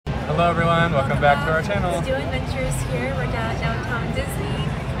Hello everyone, welcome back to our channel. Let's do adventures here. We're down at downtown Disney.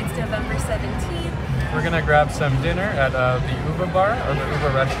 It's November 17th. We're gonna grab some dinner at the Uva Bar, or the Uva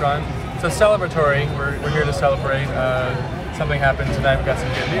restaurant. It's a celebratory. We're here to celebrate. Something happened tonight. We got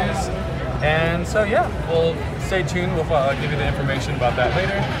some good news. And so yeah, we'll stay tuned. We'll give you the information about that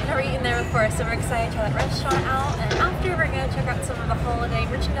later. We're eating there before, so we're excited to try that restaurant out. And after, we're gonna check out some of the holiday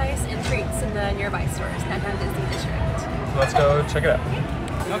merchandise and treats in the nearby stores, downtown Disney District. So let's go check it out.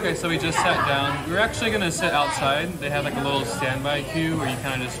 Okay, so we just sat down. We were actually gonna sit outside. They had like a little standby queue where you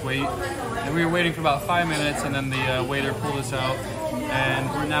kind of just wait. And we were waiting for about 5 minutes, and then the waiter pulled us out.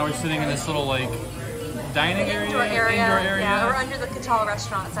 And now we're sitting in this little like dining area. Indoor area. Yeah, we're under the Cachala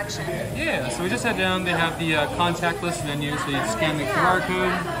restaurant section. Yeah, so we just sat down. They have the contactless menu, so you scan the QR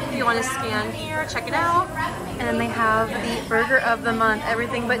code. If you want to scan here, check it out. And then they have the burger of the month,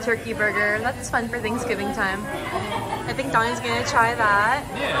 everything but turkey burger. That's fun for Thanksgiving time. I think Donnie's gonna try that.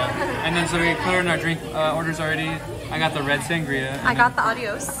 Yeah, and then so we cleared our drink orders already. I got the red sangria. I got the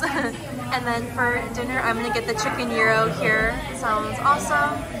adios. And then for dinner, I'm gonna get the chicken gyro here. Sounds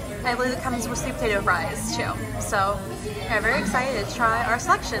awesome. I believe it comes with sweet potato fries too. So we're very excited to try our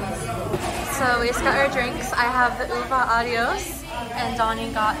selections. So we just got our drinks. I have the Uva Adios, and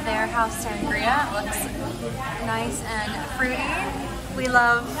Donnie got their house sangria. It looks nice and fruity. We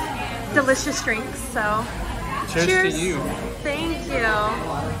love delicious drinks, so cheers to you. Thank you.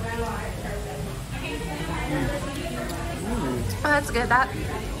 Oh, that's good. That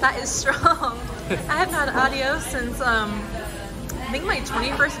is strong. I haven't had adios since I think my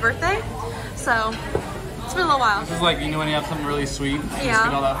 21st birthday, so it's been a little while. This is like, you know when you have something really sweet, you just Yeah.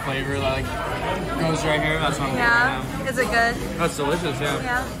 get all that flavor that like goes right here. That's what I'm getting Yeah, right now. is it good? That's delicious, yeah.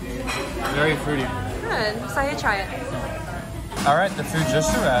 Yeah, Very fruity. good. Excited to try it. All right, the food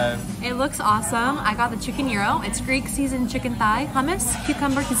just arrived. It looks awesome. I got the chicken gyro. It's Greek seasoned chicken thigh, hummus,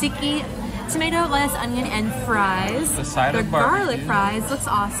 cucumber, tzatziki, tomato, lettuce, onion, and fries. The side of garlic barbecue. fries looks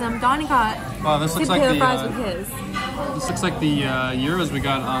awesome. Donnie got Wow, this looks like potato the fries with his. this looks like the gyros we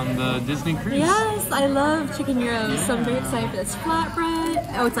got on the Disney cruise. Yes, I love chicken gyros, so I'm very excited for this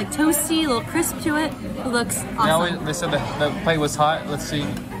flatbread. Oh, it's like toasty, a little crisp to it. It looks awesome. They said the plate was hot. Let's see.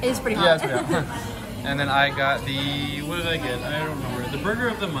 It is pretty hot. Yeah, it's pretty hot. And then I got the, what did I get? I don't remember. The burger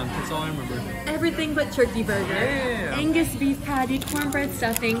of the month, that's all I remember. Everything but turkey burger. Yeah. Angus beef patty, cornbread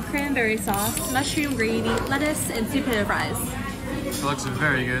stuffing, cranberry sauce, mushroom gravy, lettuce, and sweet potato fries. It looks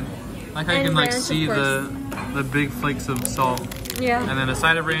very good. Like how you And can like ranch, see of the big flakes of salt. Yeah. And then a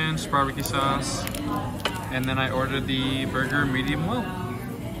side of ranch, barbecue sauce. And then I ordered the burger medium well.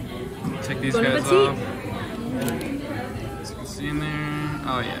 Take these Bon guys appetit. off. As you can see in there.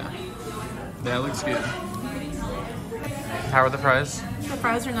 Oh yeah. That looks good. How are the fries? The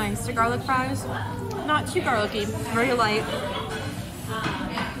fries are nice. The garlic fries, not too garlicky, very light.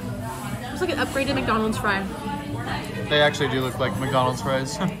 It's like an upgraded McDonald's fry. They actually do look like McDonald's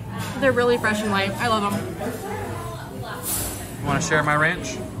fries. They're really fresh and light. I love them. You want to share my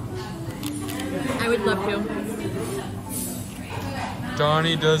ranch? I would love to.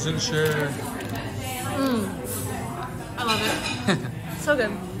 Donnie doesn't share. I love it. So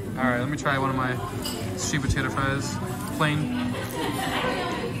good. All right, let me try one of my sweet potato fries, plain.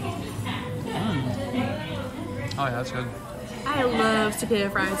 Oh yeah, that's good. I love sweet potato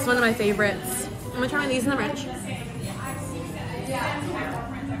fries. It's one of my favorites. I'm gonna try one of these in the ranch.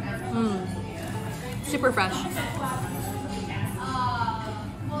 Super fresh.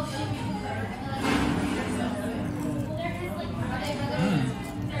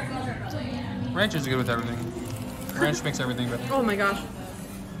 Ranch is good with everything. Ranch makes everything better. Oh my gosh.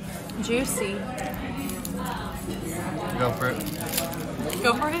 Juicy. Go for it.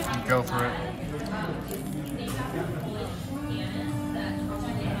 Go for it. Go for it.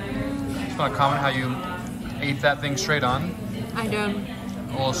 Just want to comment how you ate that thing straight on. I do.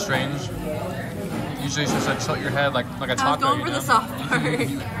 A little strange. Usually it's just like tilt your head like a taco. I was going for the soft part.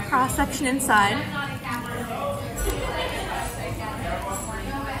 Cross section inside.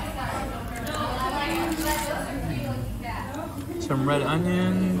 Some red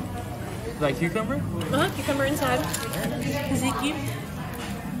onion. Like cucumber? Cucumber inside. Tzatziki.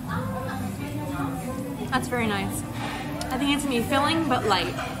 That's very nice. I think it's gonna be filling but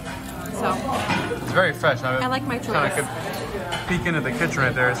light. So It's very fresh. I like my choice. Kind of could peek into the kitchen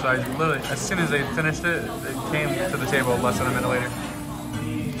right there. So I literally, as soon as they finished it, it came to the table less than a minute later.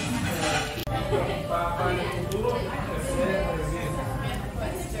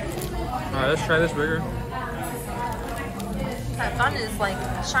 All right, let's try this burger. That bun is like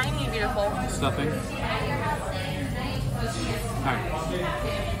shiny and beautiful. Stuffing. Alright.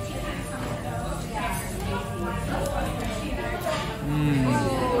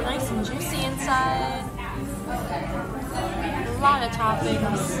 Ooh, nice and inside. A lot of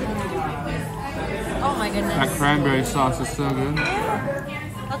toppings. Oh my goodness. That cranberry sauce is so good.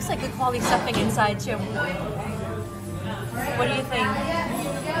 Looks like good quality stuffing inside too. What do you think?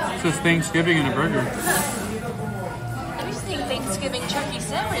 It's just Thanksgiving and a burger. I'm used to think Thanksgiving turkey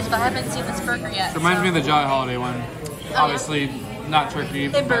sandwich, but I haven't seen this burger yet. It reminds me of the Jolly Holiday one. Obviously, not turkey.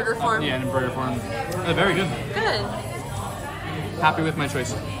 In burger form. Yeah, in burger form. Very good. Good. Happy with my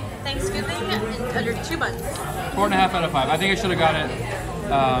choice. Thanksgiving in under 2 months. 4.5 out of 5. I think I should have got it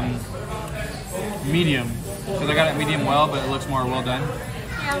medium. Because I got it medium well, but it looks more well done.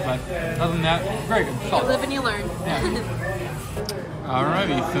 Yeah. But other than that, very good. You live and you learn. Yeah.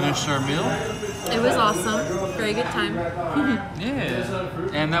 Alrighty, finished our meal. It was awesome. Very good time. Yeah.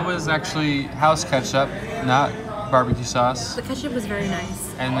 And that was actually house ketchup, not barbecue sauce. The ketchup was very nice.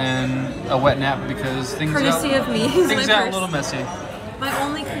 And then a wet nap because things Courtesy of me. Things got a little messy. My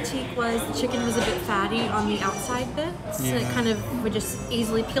only critique was the chicken was a bit fatty on the outside bits. Yeah. It kind of would just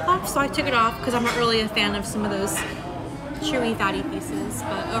easily peel off, so I took it off because I'm not really a fan of some of those chewy, fatty pieces.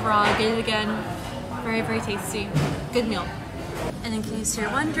 But overall, I did it again. Very, very tasty. Good meal. And in case you're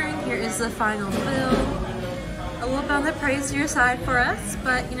wondering, here is the final bill. A little bit on the pricier side for us,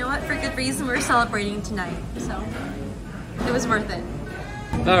 but you know what? For good reason, we're celebrating tonight, so it was worth it.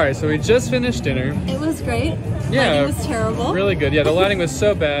 Alright, so we just finished dinner. It was great. Yeah. Lighting was terrible. Really good. Yeah, the lighting was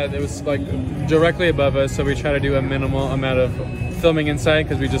so bad. It was like directly above us, so we try to do a minimal amount of filming inside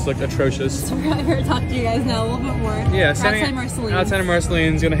because we just looked atrocious. So we're here to talk to you guys now a little bit more. Yeah, outside Marceline's. Outside of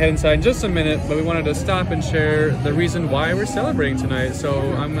Marceline's, gonna head inside in just a minute, but we wanted to stop and share the reason why we're celebrating tonight. So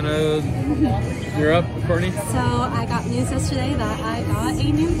I'm gonna, you're up, Courtney. So I got news yesterday that I got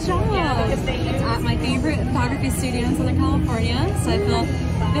a new job. It's at my favorite photography studio in Southern California. So I feel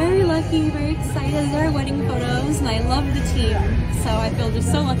very lucky, very excited. These are our wedding photos, and I love the team. So I feel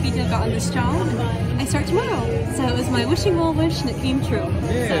just so lucky to have gotten this job. And I start tomorrow. So it was my wishing well wish, and it came true.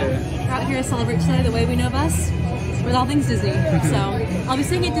 Yeah. So we're out here to celebrate today the way we know best, with all things Disney. So I'll be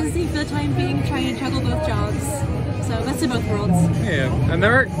staying at Disney for the time being, trying to juggle both jobs. So best of both worlds. Yeah, and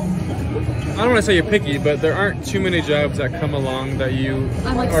there aren't, I don't want to say you're picky, but there aren't too many jobs that come along that you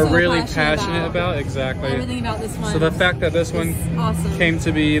are so really passionate about. Exactly. Everything about this one. So the fact that this one awesome. Came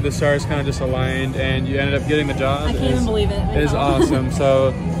to be, the stars kind of just aligned, and you ended up getting the job. I can't even believe it. Is awesome.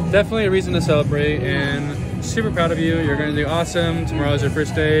 So definitely a reason to celebrate, and super proud of you. You're going to do awesome. Tomorrow's your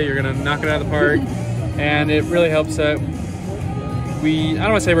first day. You're going to knock it out of the park, and it really helps that we, I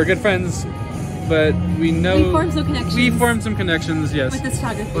don't want to say we're good friends, but we know we formed some connections. We formed some connections, yes. With this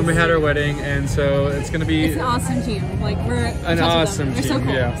photography. When we had our wedding, and so it's going to be it's an awesome team. Like we're an awesome team. They're so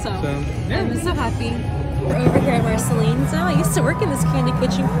cool. Yeah. So yeah. I'm so happy. We're over here at Marceline's now. I used to work in this candy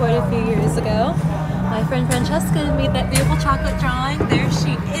kitchen quite a few years ago. My friend Francesca made that beautiful chocolate drawing. There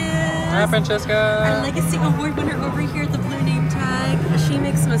she is. Hi, Francesca. Our Legacy Award winner over here at the blue name tag. She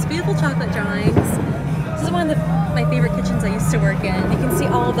makes the most beautiful chocolate drawings. This is one of my favorite kitchens I used to work in. You can see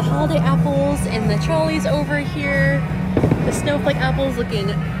all of the holiday apples and the trolleys over here. The snowflake apples looking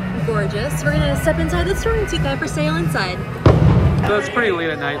gorgeous. We're gonna step inside the store and see that for sale inside. So it's pretty late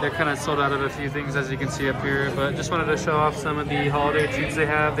at night. They're kind of sold out of a few things, as you can see up here, but just wanted to show off some of the holiday treats they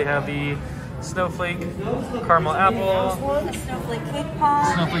have. They have the snowflake caramel apple, The snowflake cake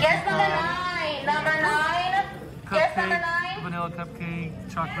pop. snowflake Yes, number 9. Yes, number 9. cupcake, vanilla cupcake,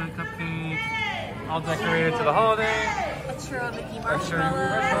 chocolate cupcake, all decorated to the holiday. A churro Mickey A marshmallow.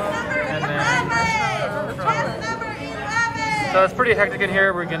 and then Chocolate. so it's pretty hectic in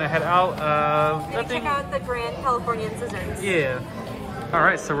here. We're gonna head out. Check out the Grand Californian scissors. Yeah. All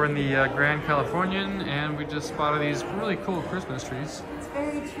right, so we're in the Grand Californian, and we just spotted these really cool Christmas trees. It's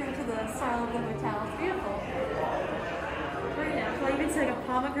very true to the style of the hotel. It's beautiful. Very natural. I even see like a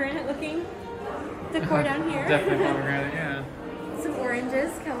pomegranate looking decor down here. Definitely pomegranate, yeah. Some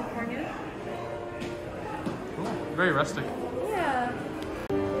oranges, California. Cool. Very rustic. Yeah.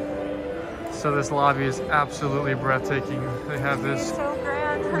 So this lobby is absolutely breathtaking. They have this, So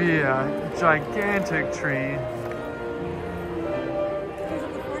grand. gigantic tree. These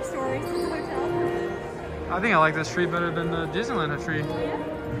are the 4 stories of the hotel. I think I like this tree better than the Disneyland tree.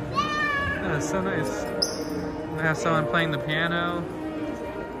 Yeah, it's so nice. They have someone playing the piano,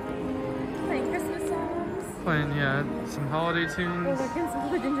 Playing Christmas songs. playing, yeah, some holiday Oh, tunes. look, it's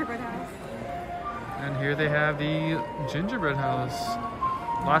the gingerbread house. And here they have the gingerbread house.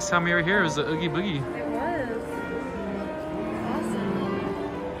 Last time we were here, it was the Oogie Boogie. It was.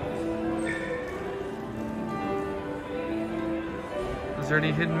 Awesome. Is there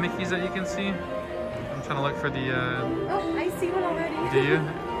any hidden Mickeys that you can see? I'm trying to look for the, Oh, I see one already. do you?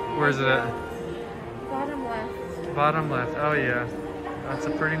 Where is it at? Bottom left. Bottom left. Oh yeah. That's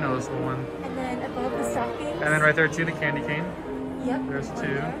a pretty noticeable one. And then above the stockings. And then right there too, the candy cane. Yep. There's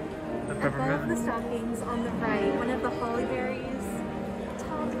two. The peppermint. Above the stockings on the right, one of the holly berries.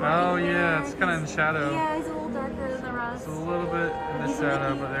 Oh yeah, it's kind of in the shadow. Yeah, he's a little darker than the rest. It's a little bit in the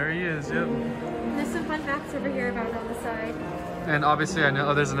shadow, but there he is, yep. And there's some fun facts over here about it on the side. And obviously I know,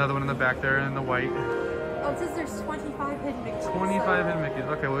 oh, there's another one in the back there in the white. Oh, it says there's 25 hidden Mickeys. 25 hidden Mickeys.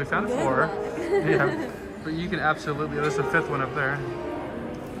 Okay, well we found Good 4. luck. Yeah, but you can absolutely, there's a 5th one up there.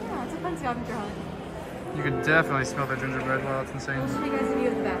 Yeah, it's a fun scavenger hunt. You can definitely smell the gingerbread. Wow, it's insane. I'll show you guys a view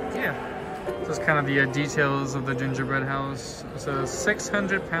of the back. Yeah. So it's kind of the details of the gingerbread house. So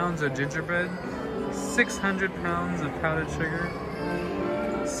 600 pounds of gingerbread, 600 pounds of powdered sugar,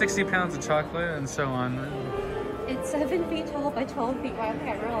 60 pounds of chocolate, and so on. It's 7 feet tall by 12 feet wide. I think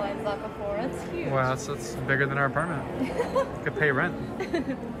I realized that before. That's huge. Wow, that's bigger than our apartment. You could pay rent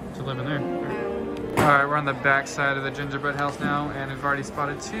to live in there. All right, we're on the back side of the gingerbread house now, and we've already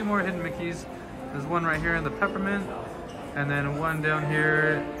spotted 2 more hidden Mickeys. There's one right here in the peppermint, and then one down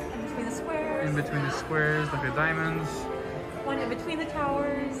here in between the squares, like the diamonds. One in between the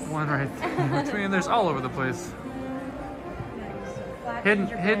towers. One right in between. There's all over the place. Nice.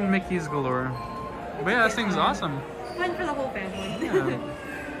 Hidden Mickeys galore. But yeah, this thing's awesome. Fun for the whole family. Yeah.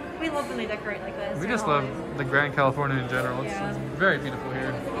 We love when they decorate like this. We just love the Grand California in general. It's very beautiful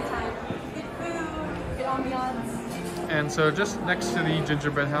here. Good time. Good food, good ambiance. And so just next to the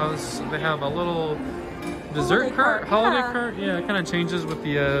gingerbread house, they have a little dessert cart, holiday cart. Yeah, it kind of changes with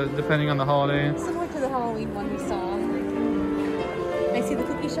the depending on the holiday. Similar to the Halloween one we saw. I see the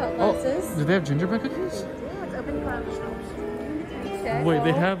cookie shop glasses. Oh, do they have gingerbread cookies? Yeah, it's open for Wait,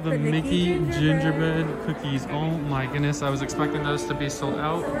 they have the Mickey gingerbread cookies. Oh my goodness, I was expecting those to be sold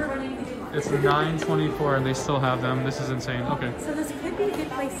out. It's 9:24 and they still have them. This is insane. Okay. So this could be a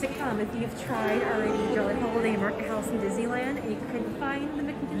good place to come if you've tried already Jolly Holiday Market House in Disneyland and you couldn't find the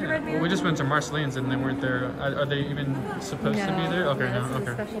Mickey gingerbread man. Well, we just went to Marceline's and they weren't there. Are they even supposed to be there? Okay, no,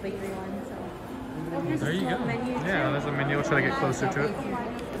 okay. Special bakery one. So. There you go. Yeah, there's a menu. We'll try to get closer to it.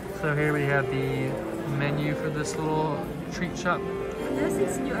 So here we have the menu for this little treat shop. Noticing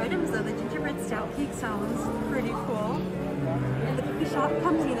some new items though. The gingerbread stout cake sounds pretty cool. And the cookie shop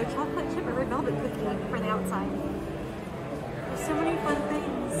comes in either chocolate chip or red velvet cookie for the outside. There's so many fun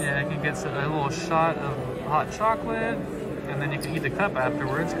things. Yeah, you can get a little shot of hot chocolate, and then you can eat the cup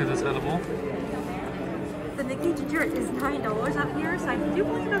afterwards because it's edible. The Mickey gingerbread is $9 out here, so I do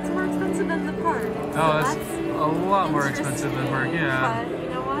believe that's more expensive than the park. Oh, that's a lot more expensive than park, yeah. But you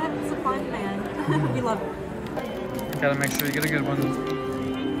know what? It's a fun man. We love it. Gotta make sure you get a good one.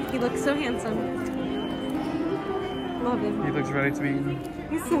 He looks so handsome. Love him. He looks ready to be eaten.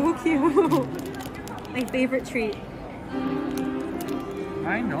 He's so cute. My favorite treat.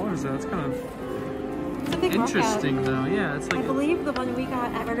 $9 though, it's kind of It's a big interesting markup. though. Yeah, it's like I believe the one we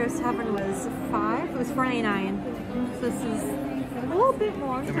got at Virgo's Tavern was $5. It was $4.99. So this is a little bit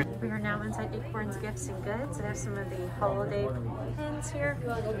more. We are now inside Acorn's Gifts and Goods. They have some of the holiday pins here.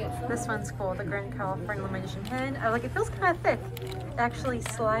 This one's cool, the Grand Californian Illumination pin. I like it. Feels kind of thick. It actually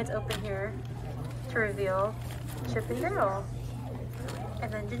slides open here to reveal Chip and Dale.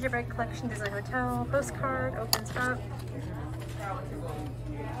 And then Gingerbread Collection Disney Hotel postcard opens up.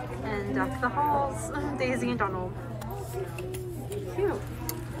 And Deck the Halls, Daisy and Donald. Cute.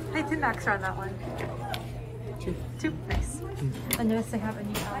 Hey, pin backs are on that one. Two. Nice. I noticed they have a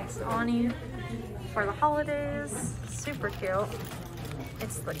new Alex awning for the holidays. Super cute.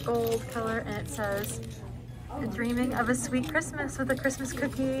 It's the gold color and it says, "Dreaming of a sweet Christmas with a Christmas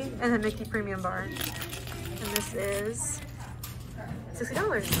cookie and a Mickey Premium Bar." And this is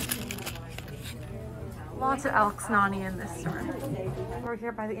 $60. Lots of Alex Nani in this store. Over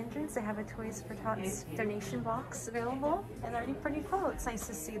here by the entrance, they have a Toys for Tots donation box available, and they're pretty full. It's nice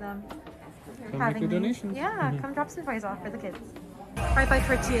to see them having donations. Yeah, come drop some toys off for the kids. Right by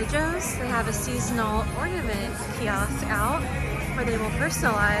Tortilla Joe's, they have a seasonal ornament kiosk out where they will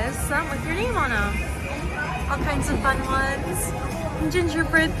personalize them with your name on them. All kinds of fun ones.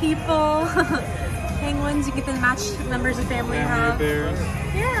 Gingerbread people. Penguins, you get the matched members of family have. Bears.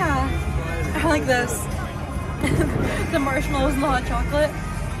 Yeah, I like this. The marshmallows and the hot chocolate.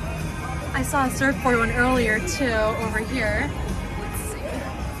 I saw a surfboard one earlier too over here. Let's see.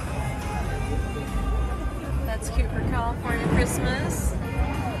 That's cute for California Christmas.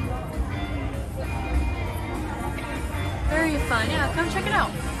 Very fun. Yeah, come check it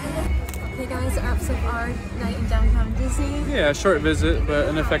out. Okay guys, that wraps up our night in downtown Disney. Yeah, a short visit, but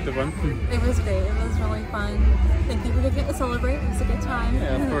an effective one. It was great. It was really fun. Thank you for giving it to celebrate. It was a good time.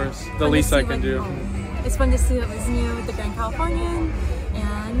 Yeah, of course. The least I can do. It's fun to see what was new with the Grand Californian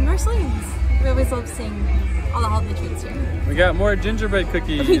and Marceline's. We always love seeing all the holiday treats here. We got more gingerbread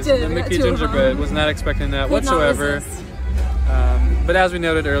cookies. We did. The We got Mickey 2 of gingerbread. them. Was not expecting that Could not whatsoever. resist. But as we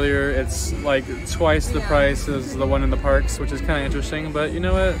noted earlier, it's like twice the price as the one in the parks, which is kind of interesting. But you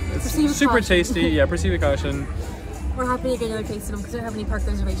know what? It's Proceed with super caution. tasty. Yeah, proceed with caution. We're happy to get another taste of them because we don't have any park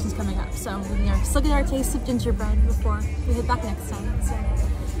reservations coming up. So we can still get our taste of gingerbread before we head back next time. So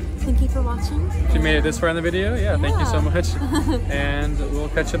thank you for watching. If you made it this far in the video, thank you so Yeah. much. And we'll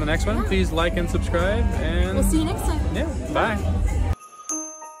catch you in the next one. Please like and subscribe. And We'll see you next time. yeah, bye.